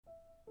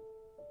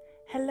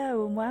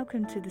Hello and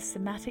welcome to the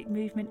Somatic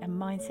Movement and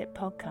Mindset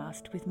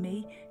podcast with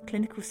me,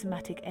 clinical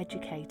somatic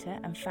educator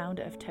and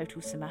founder of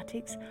Total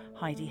Somatics,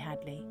 Heidi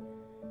Hadley.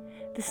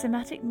 The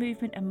Somatic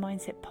Movement and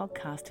Mindset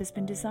podcast has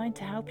been designed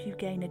to help you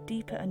gain a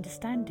deeper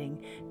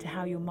understanding to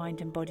how your mind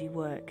and body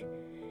work.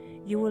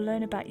 You will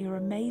learn about your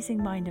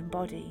amazing mind and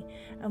body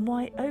and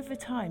why over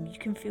time you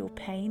can feel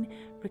pain,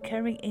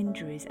 recurring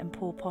injuries and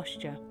poor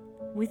posture.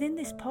 Within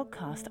this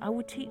podcast, I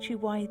will teach you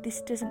why this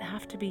doesn't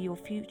have to be your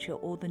future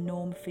or the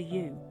norm for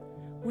you.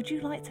 Would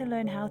you like to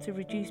learn how to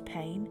reduce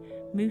pain,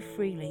 move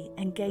freely,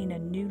 and gain a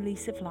new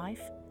lease of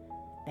life?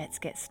 Let's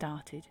get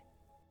started.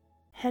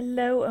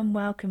 Hello and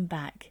welcome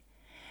back.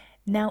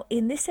 Now,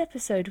 in this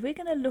episode, we're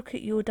going to look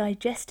at your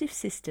digestive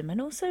system and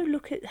also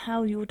look at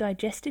how your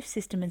digestive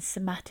system and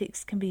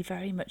somatics can be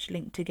very much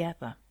linked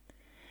together.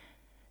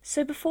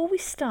 So before we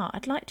start,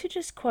 I'd like to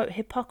just quote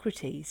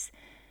Hippocrates.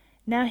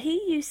 Now,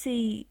 he used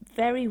the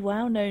very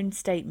well-known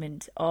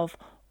statement of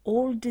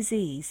all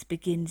disease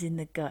begins in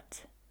the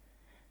gut.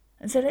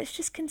 And so let's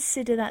just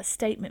consider that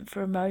statement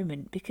for a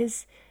moment,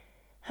 because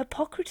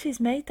Hippocrates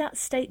made that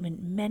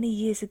statement many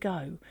years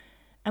ago,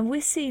 and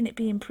we're seeing it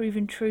being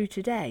proven true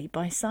today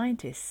by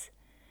scientists.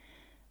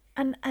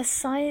 And as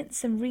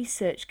science and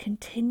research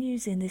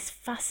continues in this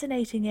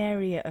fascinating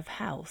area of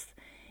health,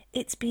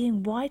 it's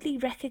being widely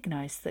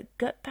recognised that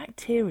gut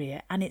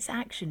bacteria and its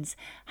actions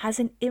has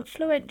an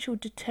influential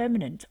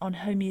determinant on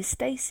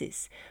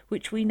homeostasis,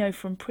 which we know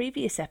from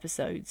previous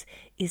episodes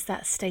is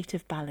that state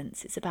of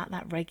balance. It's about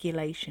that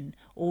regulation,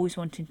 always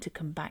wanting to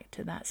come back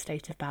to that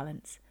state of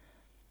balance.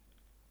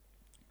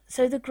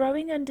 So the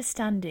growing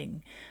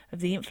understanding of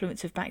the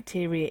influence of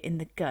bacteria in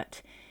the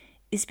gut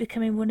is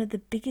becoming one of the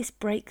biggest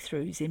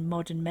breakthroughs in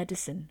modern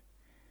medicine.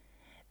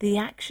 The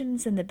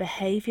actions and the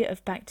behaviour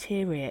of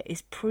bacteria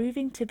is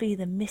proving to be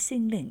the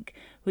missing link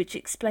which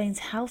explains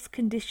health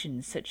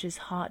conditions such as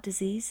heart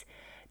disease,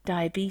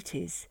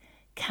 diabetes,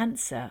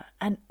 cancer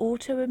and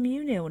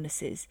autoimmune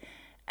illnesses,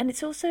 and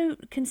it's also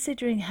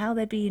considering how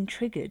they're being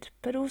triggered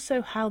but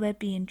also how they're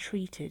being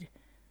treated.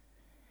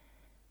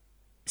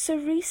 So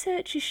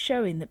research is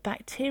showing that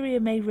bacteria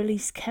may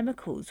release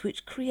chemicals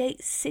which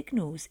create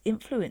signals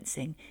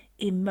influencing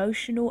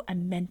emotional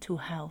and mental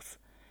health.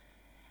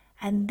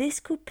 And this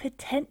could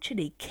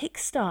potentially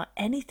kickstart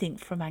anything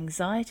from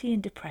anxiety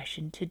and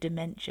depression to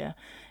dementia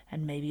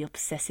and maybe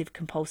obsessive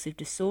compulsive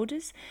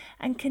disorders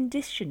and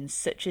conditions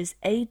such as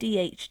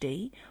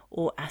ADHD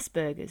or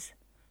Asperger's.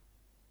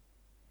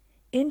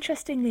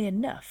 Interestingly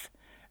enough,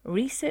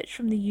 research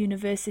from the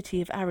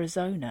University of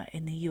Arizona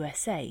in the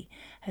USA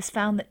has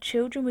found that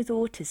children with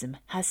autism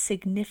have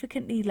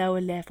significantly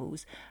lower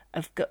levels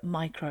of gut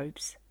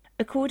microbes.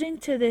 According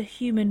to the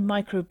Human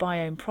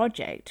Microbiome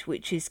Project,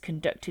 which is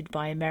conducted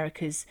by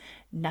America's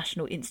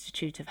National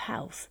Institute of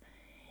Health,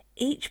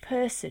 each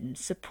person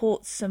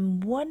supports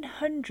some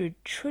 100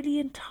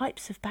 trillion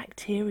types of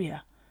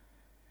bacteria.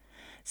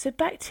 So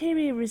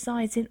bacteria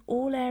resides in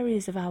all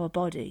areas of our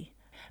body,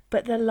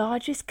 but the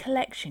largest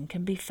collection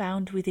can be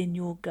found within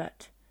your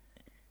gut.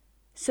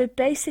 So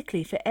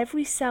basically, for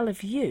every cell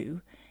of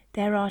you,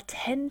 there are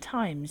 10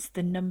 times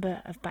the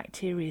number of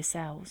bacteria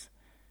cells.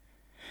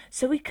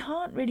 So we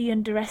can't really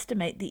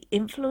underestimate the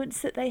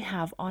influence that they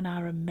have on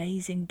our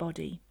amazing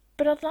body.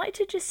 But I'd like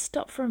to just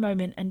stop for a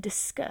moment and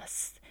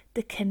discuss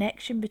the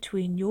connection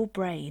between your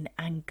brain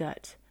and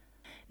gut.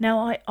 Now,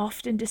 I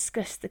often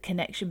discuss the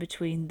connection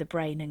between the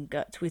brain and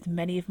gut with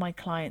many of my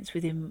clients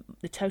within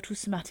the Total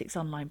Somatics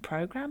online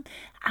program,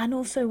 and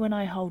also when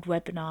I hold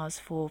webinars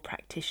for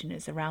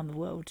practitioners around the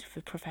world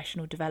for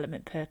professional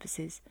development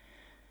purposes.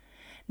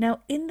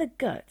 Now, in the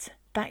gut,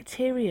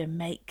 bacteria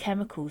make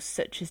chemicals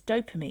such as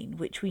dopamine,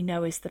 which we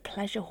know is the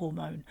pleasure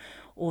hormone,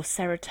 or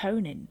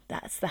serotonin,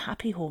 that's the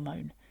happy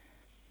hormone.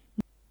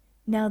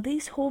 Now,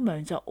 these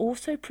hormones are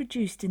also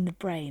produced in the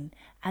brain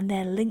and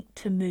they're linked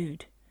to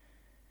mood.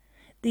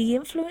 The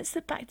influence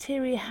that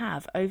bacteria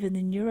have over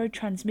the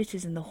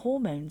neurotransmitters and the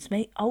hormones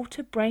may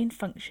alter brain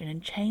function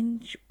and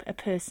change a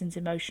person's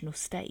emotional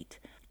state.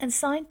 And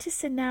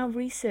scientists are now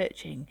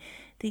researching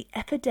the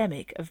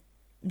epidemic of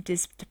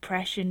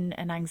depression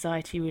and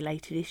anxiety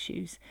related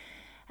issues,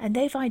 and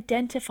they've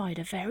identified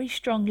a very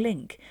strong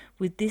link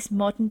with this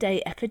modern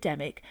day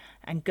epidemic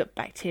and gut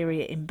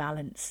bacteria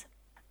imbalance.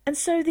 And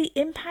so the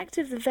impact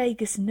of the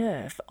vagus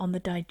nerve on the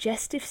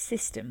digestive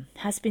system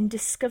has been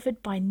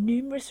discovered by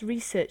numerous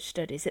research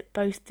studies at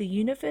both the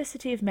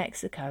University of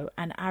Mexico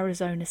and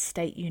Arizona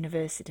State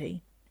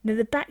University. Now,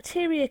 the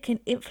bacteria can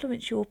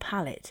influence your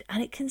palate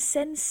and it can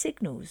send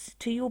signals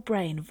to your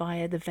brain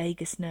via the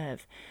vagus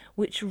nerve,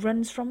 which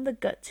runs from the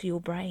gut to your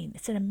brain.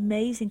 It's an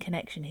amazing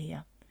connection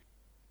here.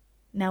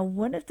 Now,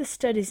 one of the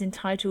studies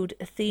entitled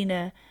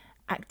Athena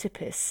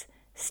Actipus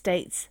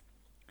states,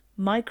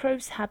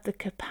 microbes have the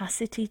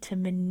capacity to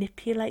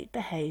manipulate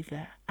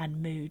behavior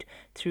and mood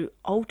through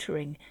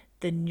altering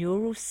the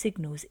neural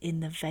signals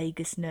in the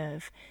vagus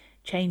nerve,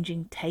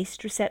 changing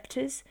taste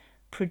receptors,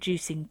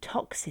 producing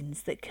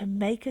toxins that can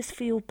make us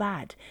feel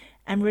bad,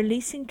 and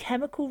releasing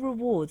chemical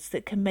rewards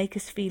that can make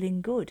us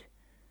feeling good.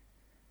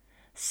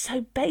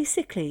 So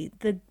basically,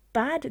 the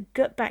bad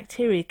gut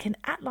bacteria can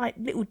act like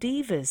little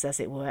divas, as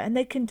it were, and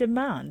they can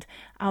demand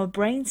our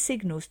brain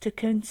signals to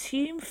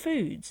consume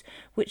foods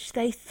which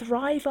they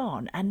thrive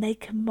on, and they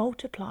can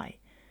multiply.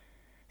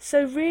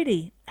 So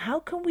really, how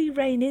can we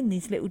rein in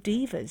these little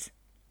divas?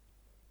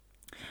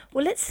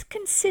 Well, let's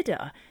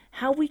consider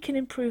how we can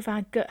improve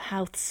our gut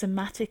health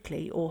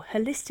somatically or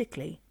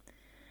holistically.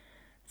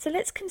 So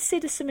let's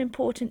consider some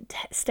important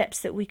steps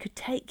that we could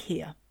take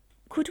here.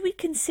 Could we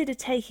consider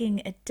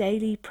taking a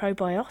daily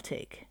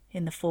probiotic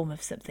in the form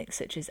of something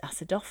such as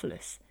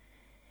acidophilus?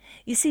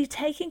 You see,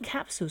 taking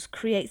capsules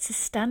creates a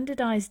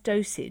standardized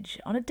dosage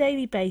on a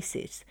daily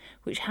basis,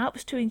 which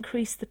helps to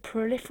increase the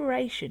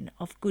proliferation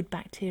of good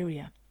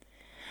bacteria.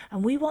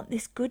 And we want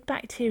this good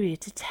bacteria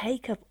to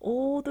take up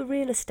all the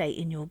real estate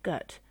in your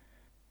gut.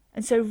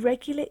 And so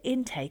regular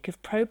intake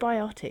of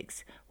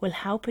probiotics will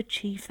help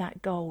achieve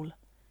that goal.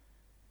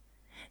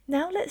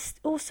 Now let's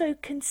also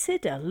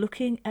consider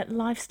looking at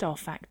lifestyle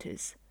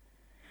factors.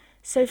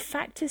 So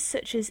factors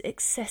such as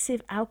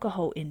excessive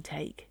alcohol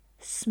intake,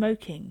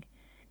 smoking,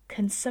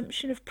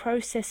 consumption of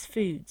processed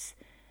foods,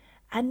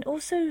 and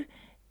also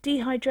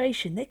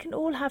dehydration, they can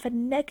all have a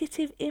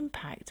negative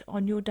impact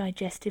on your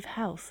digestive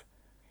health.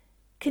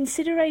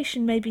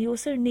 Consideration may be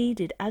also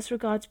needed as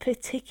regards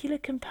particular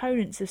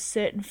components of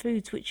certain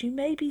foods which you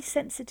may be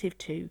sensitive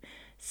to,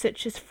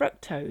 such as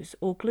fructose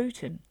or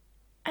gluten.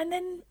 And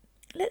then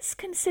let's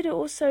consider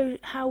also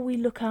how we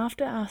look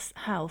after our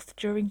health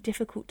during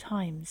difficult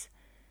times.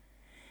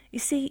 You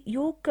see,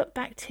 your gut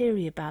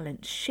bacteria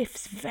balance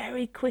shifts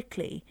very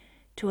quickly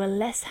to a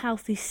less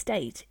healthy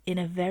state in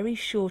a very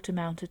short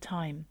amount of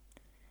time.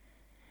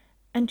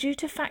 And due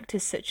to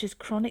factors such as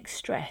chronic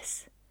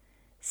stress,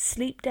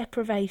 sleep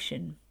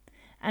deprivation,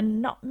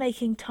 and not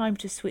making time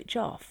to switch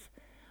off,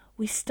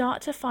 we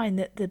start to find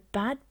that the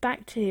bad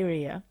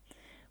bacteria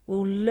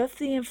will love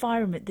the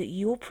environment that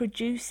you're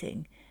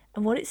producing,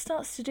 and what it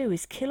starts to do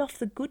is kill off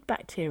the good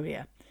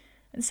bacteria.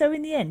 And so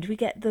in the end, we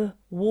get the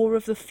war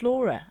of the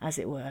flora, as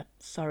it were.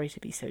 Sorry to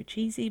be so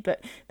cheesy,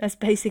 but that's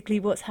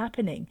basically what's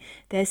happening.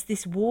 There's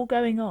this war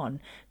going on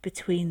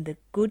between the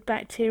good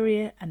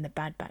bacteria and the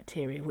bad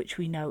bacteria, which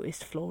we know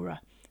is flora.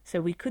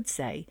 So we could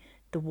say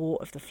the war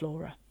of the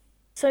flora.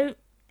 So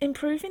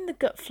improving the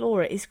gut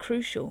flora is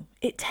crucial.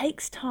 It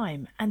takes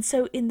time. And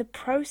so in the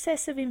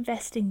process of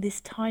investing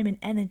this time and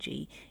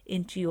energy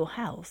into your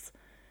health,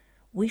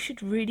 we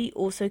should really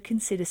also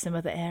consider some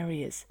other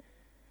areas.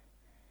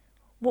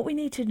 What we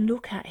need to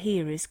look at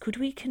here is, could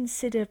we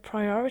consider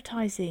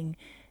prioritizing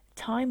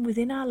time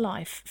within our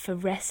life for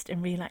rest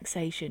and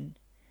relaxation?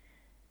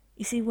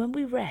 You see, when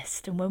we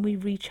rest and when we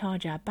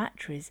recharge our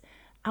batteries,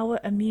 our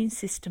immune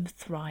system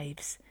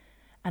thrives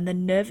and the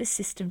nervous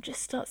system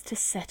just starts to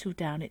settle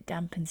down, it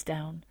dampens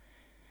down.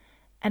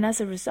 And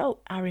as a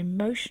result, our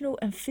emotional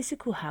and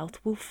physical health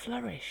will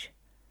flourish.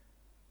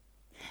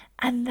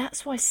 And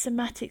that's why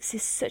somatics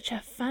is such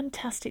a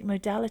fantastic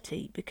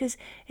modality, because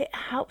it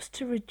helps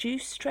to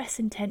reduce stress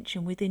and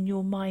tension within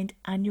your mind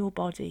and your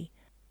body.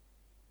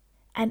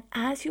 And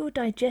as your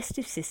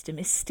digestive system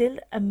is still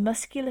a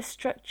muscular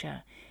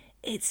structure,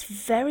 it's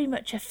very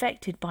much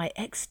affected by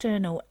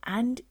external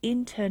and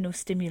internal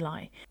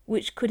stimuli,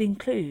 which could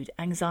include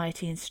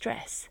anxiety and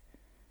stress.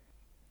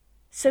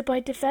 So by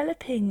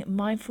developing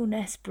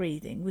mindfulness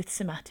breathing with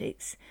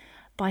somatics,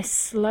 by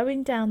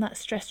slowing down that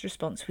stress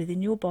response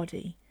within your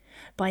body,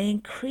 by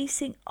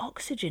increasing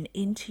oxygen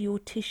into your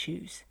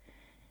tissues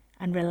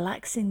and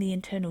relaxing the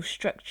internal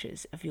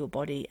structures of your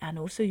body and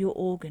also your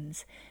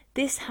organs,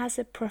 this has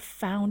a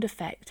profound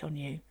effect on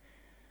you.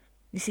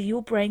 You see,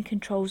 your brain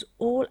controls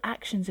all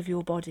actions of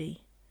your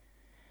body.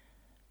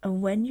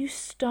 And when you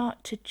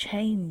start to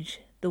change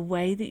the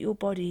way that your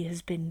body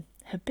has been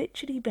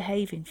habitually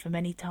behaving for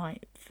many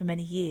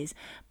years,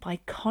 by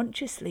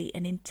consciously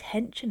and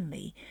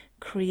intentionally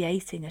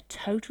creating a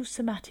total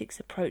somatics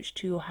approach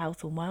to your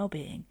health and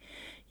well-being,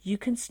 you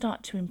can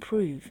start to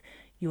improve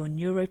your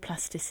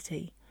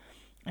neuroplasticity.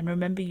 And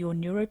remember, your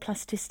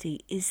neuroplasticity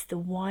is the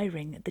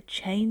wiring, the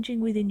changing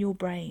within your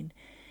brain.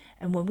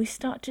 And when we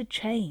start to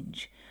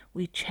change,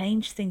 we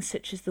change things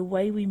such as the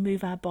way we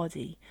move our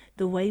body,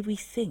 the way we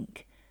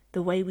think,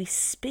 the way we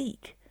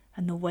speak,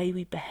 and the way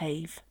we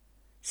behave.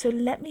 So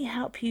let me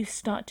help you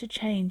start to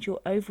change your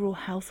overall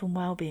health and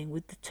well-being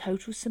with the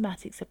total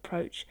somatics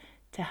approach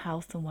to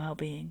health and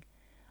well-being.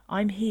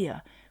 I'm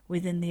here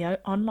within the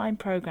online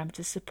program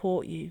to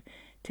support you,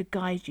 to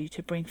guide you,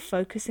 to bring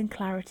focus and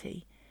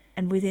clarity.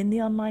 And within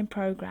the online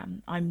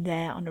program, I'm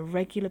there on a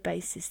regular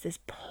basis. There's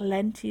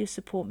plenty of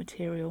support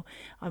material.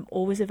 I'm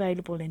always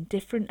available in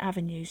different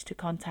avenues to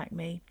contact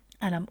me,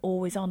 and I'm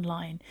always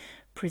online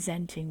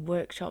presenting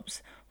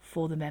workshops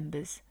for the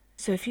members.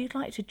 So if you'd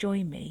like to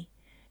join me,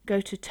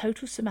 go to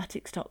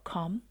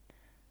totalsomatics.com.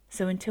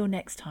 So until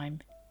next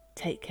time,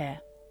 take care.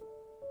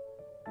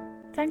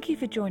 Thank you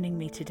for joining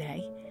me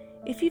today.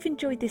 If you've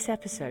enjoyed this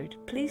episode,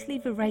 please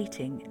leave a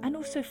rating and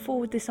also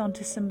forward this on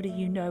to somebody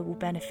you know will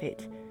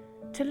benefit.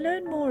 To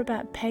learn more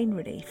about pain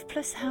relief,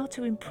 plus how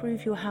to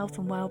improve your health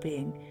and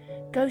well-being,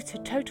 go to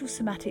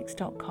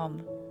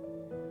totalsomatics.com.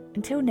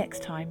 Until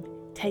next time,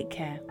 Take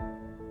care.